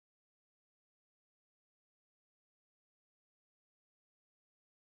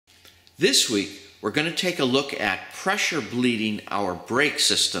This week, we're going to take a look at pressure bleeding our brake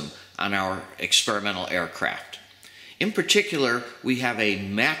system on our experimental aircraft. In particular, we have a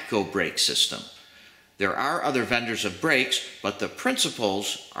Matco brake system. There are other vendors of brakes, but the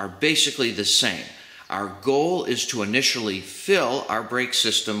principles are basically the same. Our goal is to initially fill our brake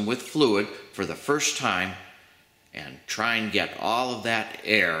system with fluid for the first time and try and get all of that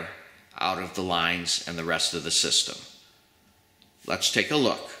air out of the lines and the rest of the system. Let's take a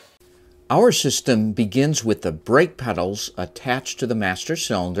look. Our system begins with the brake pedals attached to the master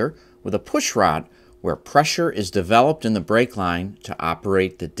cylinder with a push rod where pressure is developed in the brake line to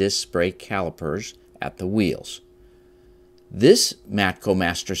operate the disc brake calipers at the wheels. This Matco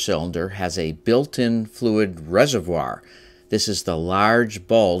master cylinder has a built-in fluid reservoir. This is the large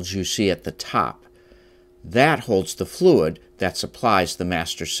bulge you see at the top. That holds the fluid that supplies the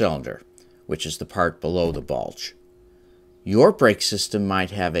master cylinder, which is the part below the bulge. Your brake system might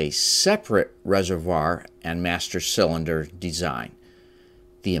have a separate reservoir and master cylinder design.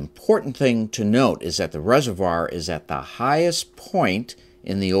 The important thing to note is that the reservoir is at the highest point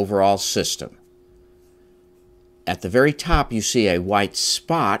in the overall system. At the very top you see a white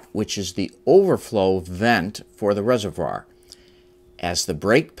spot, which is the overflow vent for the reservoir. As the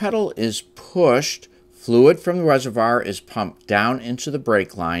brake pedal is pushed, fluid from the reservoir is pumped down into the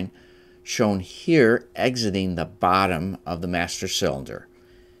brake line, shown here exiting the bottom of the master cylinder.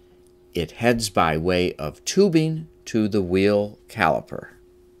 It heads by way of tubing to the wheel caliper.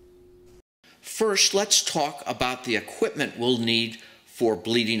 First, let's talk about the equipment we'll need for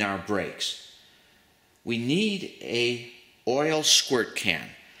bleeding our brakes. We need an oil squirt can.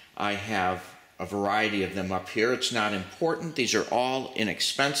 I have a variety of them up here. It's not important. These are all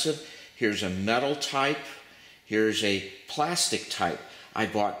inexpensive. Here's a metal type. Here's a plastic type. I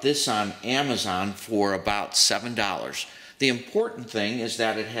bought this on Amazon for about $7. The important thing is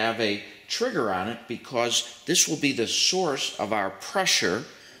that it have a trigger on it because this will be the source of our pressure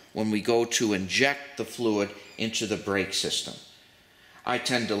when we go to inject the fluid into the brake system. I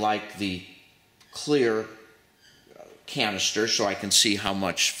tend to like the clear canister so I can see how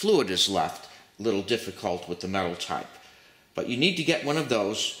much fluid is left. A little difficult with the metal type. But you need to get one of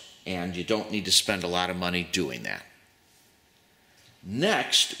those, and you don't need to spend a lot of money doing that.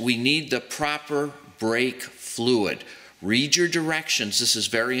 Next, we need the proper brake fluid. Read your directions. This is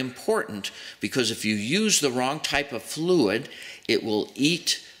very important because if you use the wrong type of fluid, it will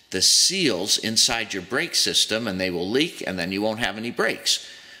eat the seals inside your brake system and they will leak, and then you won't have any brakes.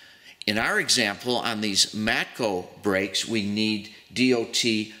 In our example, on these Matco brakes, we need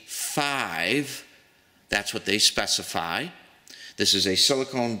DOT 5. That's what they specify. This is a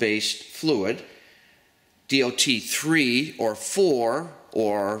silicone-based fluid. DOT 3 or 4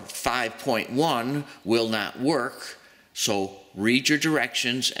 or 5.1 will not work, so read your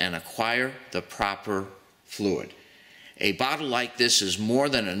directions and acquire the proper fluid. A bottle like this is more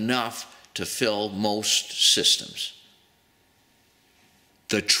than enough to fill most systems.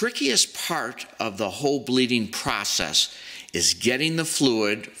 The trickiest part of the whole bleeding process is getting the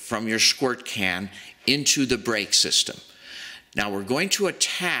fluid from your squirt can into the brake system. Now we're going to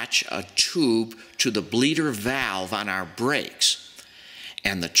attach a tube to the bleeder valve on our brakes.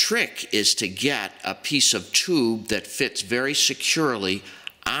 And the trick is to get a piece of tube that fits very securely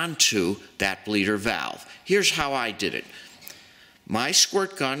onto that bleeder valve. Here's how I did it. My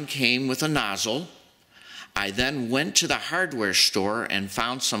squirt gun came with a nozzle. I then went to the hardware store and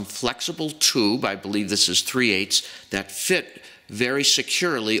found some flexible tube, I believe this is 3/8, that fit very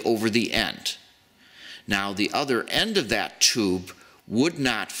securely over the end. Now the other end of that tube would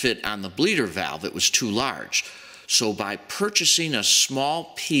not fit on the bleeder valve, it was too large. So by purchasing a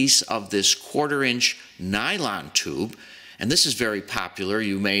small piece of this 1/4-inch nylon tube, and this is very popular,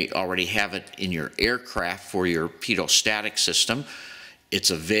 you may already have it in your aircraft for your pedostatic system.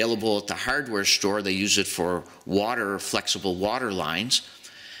 It's available at the hardware store. They use it for water, flexible water lines.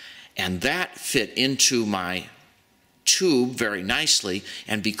 And that fit into my tube very nicely.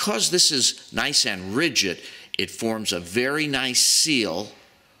 And because this is nice and rigid, it forms a very nice seal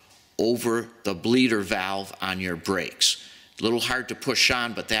over the bleeder valve on your brakes. A little hard to push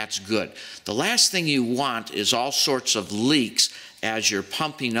on, but that's good. The last thing you want is all sorts of leaks as you're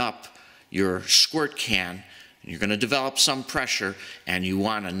pumping up your squirt can. You're going to develop some pressure, and you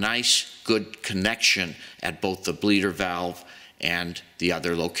want a nice, good connection at both the bleeder valve and the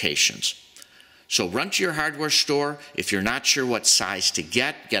other locations. So run to your hardware store. If you're not sure what size to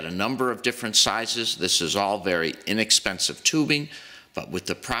get a number of different sizes. This is all very inexpensive tubing, but with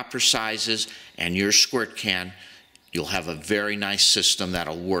the proper sizes and your squirt can, you'll have a very nice system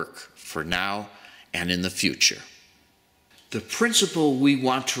that'll work for now and in the future. The principle we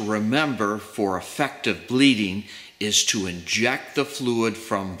want to remember for effective bleeding is to inject the fluid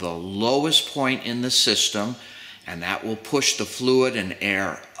from the lowest point in the system, and that will push the fluid and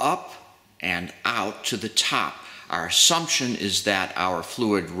air up and out to the top. Our assumption is that our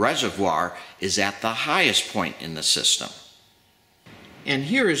fluid reservoir is at the highest point in the system. And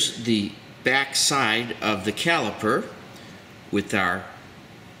here is the back side of the caliper with our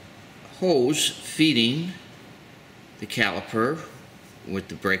hose feeding the caliper with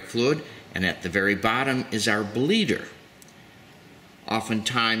the brake fluid, and at the very bottom is our bleeder.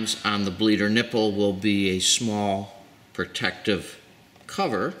 Oftentimes on the bleeder nipple will be a small protective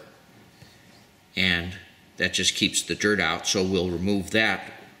cover, and that just keeps the dirt out, so we'll remove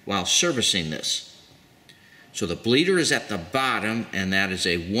that while servicing this. So the bleeder is at the bottom, and that is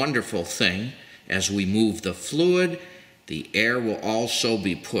a wonderful thing. As we move the fluid, the air will also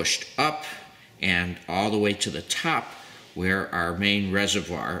be pushed up and all the way to the top where our main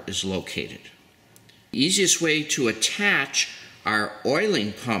reservoir is located. The easiest way to attach our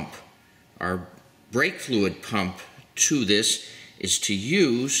oiling pump, our brake fluid pump, to this is to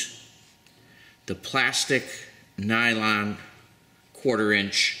use the plastic nylon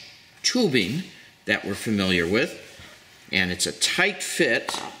 1/4-inch tubing that we're familiar with. And it's a tight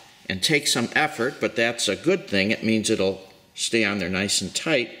fit and takes some effort, but that's a good thing. It means it'll stay on there nice and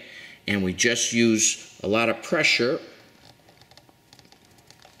tight. And we just use a lot of pressure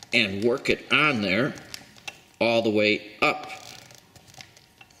and work it on there all the way up.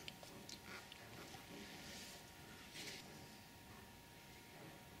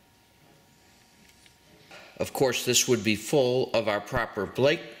 Of course, this would be full of our proper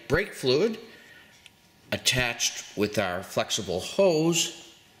brake fluid attached with our flexible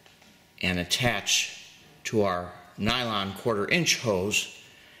hose and attached to our nylon 1/4-inch hose,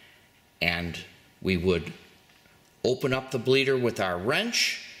 and we would open up the bleeder with our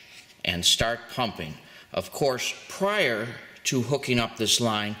wrench and start pumping. Of course, prior to hooking up this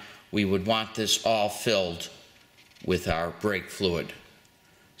line, we would want this all filled with our brake fluid,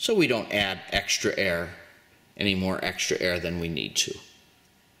 so we don't add extra air, any more extra air than we need to.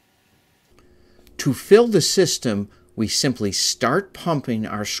 To fill the system, we simply start pumping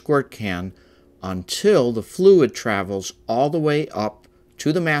our squirt can until the fluid travels all the way up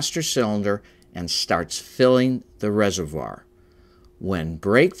to the master cylinder and starts filling the reservoir. When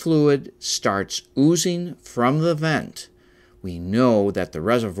brake fluid starts oozing from the vent, we know that the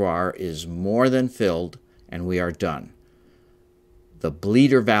reservoir is more than filled and we are done. The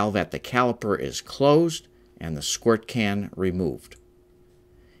bleeder valve at the caliper is closed and the squirt can removed.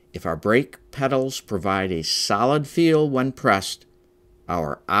 If our brake pedals provide a solid feel when pressed,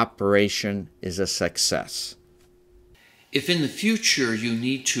 our operation is a success. If in the future you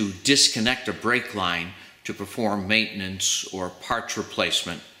need to disconnect a brake line to perform maintenance or parts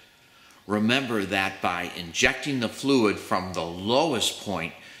replacement, remember that by injecting the fluid from the lowest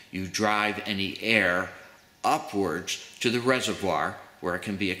point, you drive any air upwards to the reservoir where it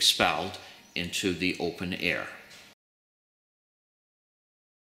can be expelled into the open air.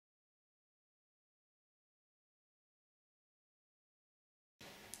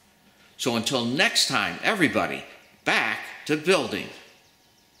 So until next time, everybody, back to building.